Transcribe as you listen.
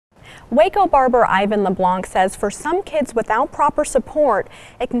Waco barber Ivan LeBlanc says for some kids without proper support,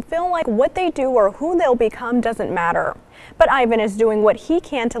 it can feel like what they do or who they'll become doesn't matter. But Ivan is doing what he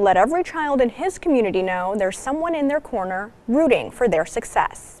can to let every child in his community know there's someone in their corner rooting for their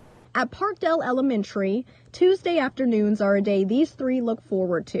success. At Parkdale Elementary, Tuesday afternoons are a day these three look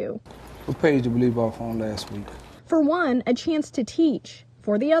forward to. What page did we leave off on last week? For one, a chance to teach.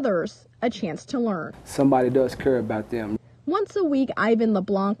 For the others, a chance to learn. Somebody does care about them. Once a week, Ivan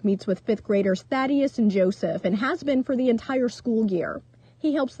LeBlanc meets with fifth graders Thaddeus and Joseph and has been for the entire school year.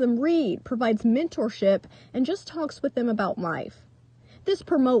 He helps them read, provides mentorship, and just talks with them about life. This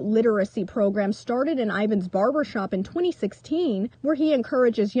Promote Literacy program started in Ivan's barbershop in 2016, where he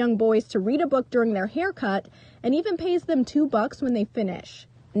encourages young boys to read a book during their haircut and even pays them $2 when they finish.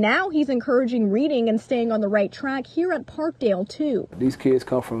 Now he's encouraging reading and staying on the right track here at Parkdale, too. These kids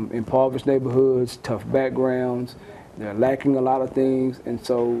come from impoverished neighborhoods, tough backgrounds. They're lacking a lot of things, and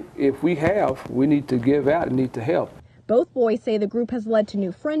so if we need to give out and need to help. Both boys say the group has led to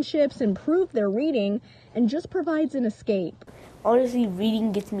new friendships, improved their reading, and just provides an escape. Honestly,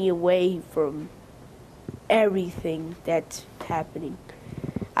 reading gets me away from everything that's happening.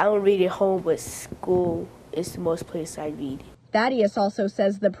 I don't read at home, but school is the most place I read. Thaddeus also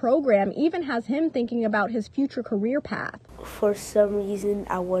says the program even has him thinking about his future career path. For some reason,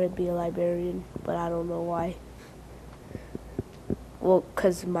 I want to be a librarian, but I don't know why. Well,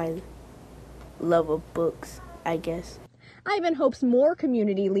 because of my love of books, I guess. Ivan hopes more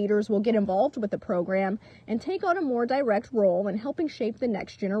community leaders will get involved with the program and take on a more direct role in helping shape the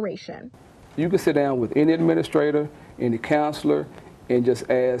next generation. You can sit down with any administrator, any counselor, and just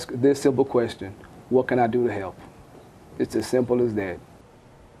ask this simple question: what can I do to help? It's as simple as that.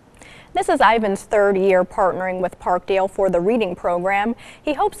 This is Ivan's third year partnering with Parkdale for the reading program.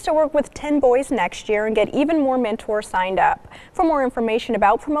 He hopes to work with 10 boys next year and get even more mentors signed up. For more information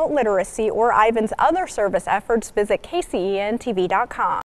about Promote Literacy or Ivan's other service efforts, visit kcentv.com.